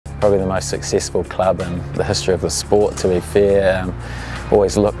probably the most successful club in the history of the sport, to be fair.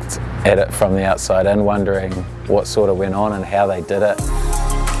 Always looked at it from the outside in, wondering what sort of went on and how they did it.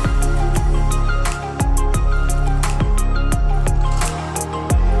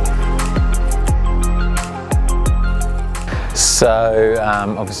 So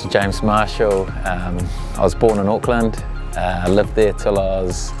obviously James Marshall, I was born in Auckland, I lived there till I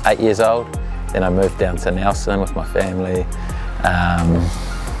was 8 years old, then I moved down to Nelson with my family.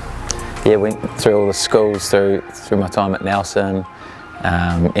 Went through all the schools through my time at Nelson,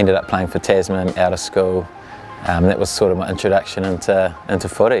 ended up playing for Tasman out of school. That was sort of my introduction into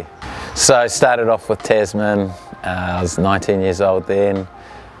footy. So I started off with Tasman, I was 19 years old then,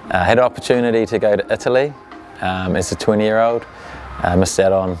 had an opportunity to go to Italy. As a 20-year-old, missed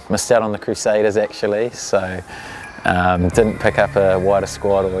out on the Crusaders actually, so didn't pick up a wider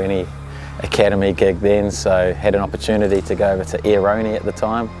squad or any academy gig then, so had an opportunity to go over to Aironi at the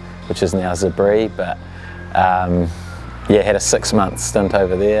time, which is now Zabri, but had a 6-month stint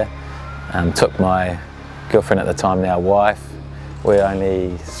over there. Took my girlfriend at the time, now wife. We're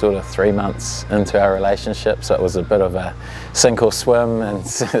only sort of 3 months into our relationship, so it was a bit of a sink or swim and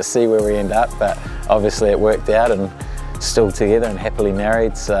see where we end up, but obviously it worked out and still together and happily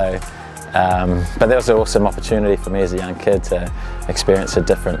married. So, but that was an awesome opportunity for me as a young kid to experience a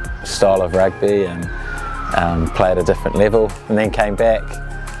different style of rugby and play at a different level, and then came back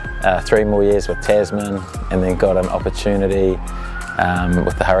 3 more years with Tasman, and then got an opportunity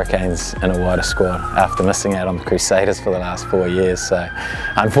with the Hurricanes in a wider squad after missing out on the Crusaders for the last 4 years. So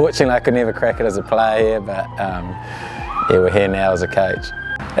unfortunately I could never crack it as a player here, but we're here now as a coach.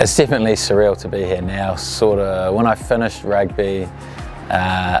 It's definitely surreal to be here now. When I finished rugby,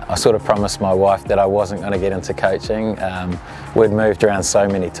 I sort of promised my wife that I wasn't going to get into coaching. We'd moved around so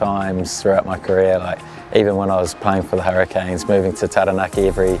many times throughout my career, like even when I was playing for the Hurricanes, moving to Taranaki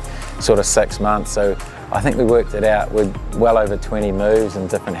every sort of 6 months. So I think we worked it out with well over 20 moves in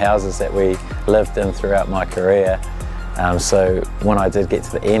different houses that we lived in throughout my career. So when I did get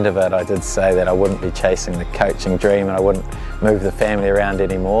to the end of it, I did say that I wouldn't be chasing the coaching dream and I wouldn't move the family around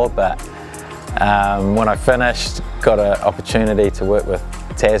anymore. But when I finished, got an opportunity to work with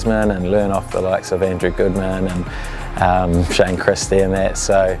Tasman and learn off the likes of Andrew Goodman and Shane Christie and that.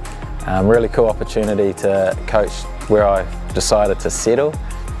 So really cool opportunity to coach where I decided to settle.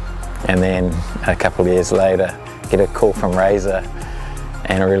 And then a couple of years later, get a call from Razor,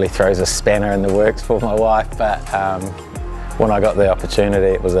 and it really throws a spanner in the works for my wife. But when I got the opportunity,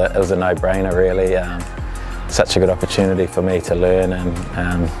 it was a no-brainer really. Such a good opportunity for me to learn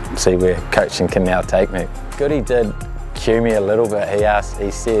and see where coaching can now take me. Goody did cue me a little bit. He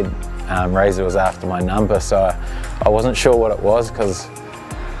said Razor was after my number, so I wasn't sure what it was, because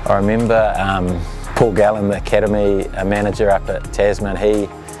I remember Paul Gallen, the academy manager up at Tasman,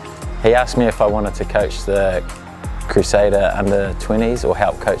 he asked me if I wanted to coach the Crusader under 20s or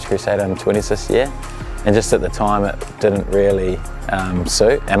help coach Crusader under 20s this year, and just at the time it didn't really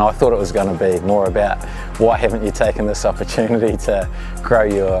suit, and I thought it was going to be more about why haven't you taken this opportunity to grow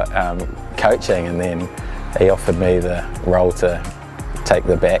your coaching, and then he offered me the role to take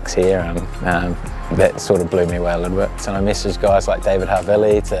the backs here, and that sort of blew me away a little bit. So I messaged guys like David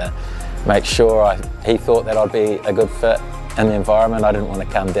Havili to make sure he thought that I'd be a good fit in the environment. I didn't want to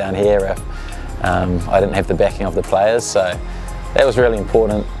come down here if I didn't have the backing of the players, so that was really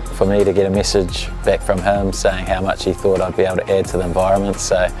important for me to get a message back from him saying how much he thought I'd be able to add to the environment.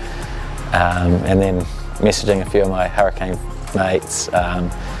 So, and then messaging a few of my Hurricane mates, I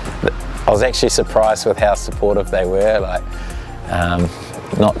was actually surprised with how supportive they were. Like,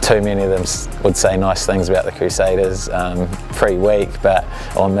 not too many of them would say nice things about the Crusaders pre-week,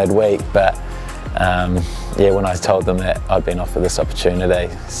 or midweek, but when I told them that I'd been offered this opportunity,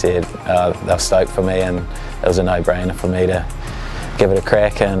 they said they were stoked for me, and it was a no-brainer for me to give it a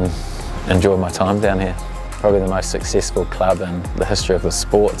crack and enjoy my time down here. Probably the most successful club in the history of the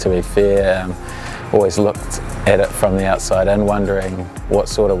sport, to be fair. Always looked at it from the outside in, wondering what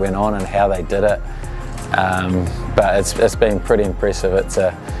sort of went on and how they did it. But it's been pretty impressive. It's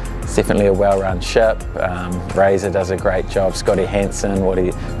definitely a well-run ship. Razor does a great job. Scotty Hansen,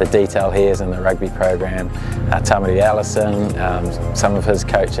 the detail he is in the rugby program. Tamati Allison, some of his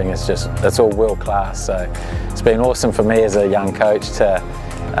coaching is it's all world class. So it's been awesome for me as a young coach to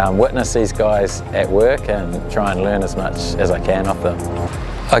witness these guys at work and try and learn as much as I can off them.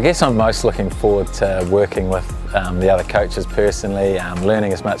 I guess I'm most looking forward to working with the other coaches personally,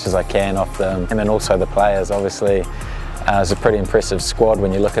 learning as much as I can off them, and then also the players. Obviously, it's a pretty impressive squad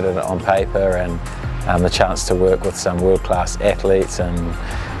when you look at it on paper, and the chance to work with some world-class athletes and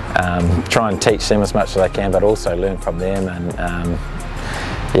try and teach them as much as I can, but also learn from them. And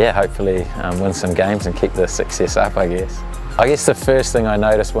yeah, hopefully win some games and keep the success up, I guess. I guess the first thing I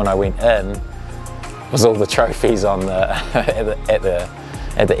noticed when I went in was all the trophies on the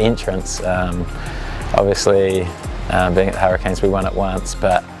at the entrance. Obviously, being at the Hurricanes, we won it once,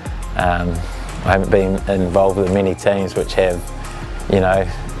 but I haven't been involved with many teams which have, you know,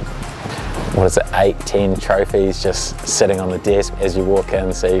 what is it, 8, 10 trophies just sitting on the desk as you walk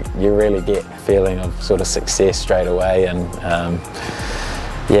in, so you really get a feeling of sort of success straight away. And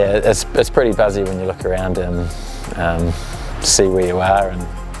yeah, it's pretty buzzy when you look around and see where you are and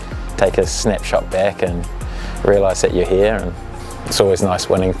take a snapshot back and realise that you're here. And it's always nice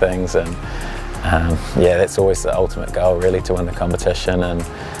winning things, and yeah, that's always the ultimate goal, really, to win the competition. And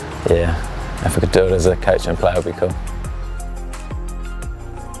yeah, if we could do it as a coach and player, it would be cool.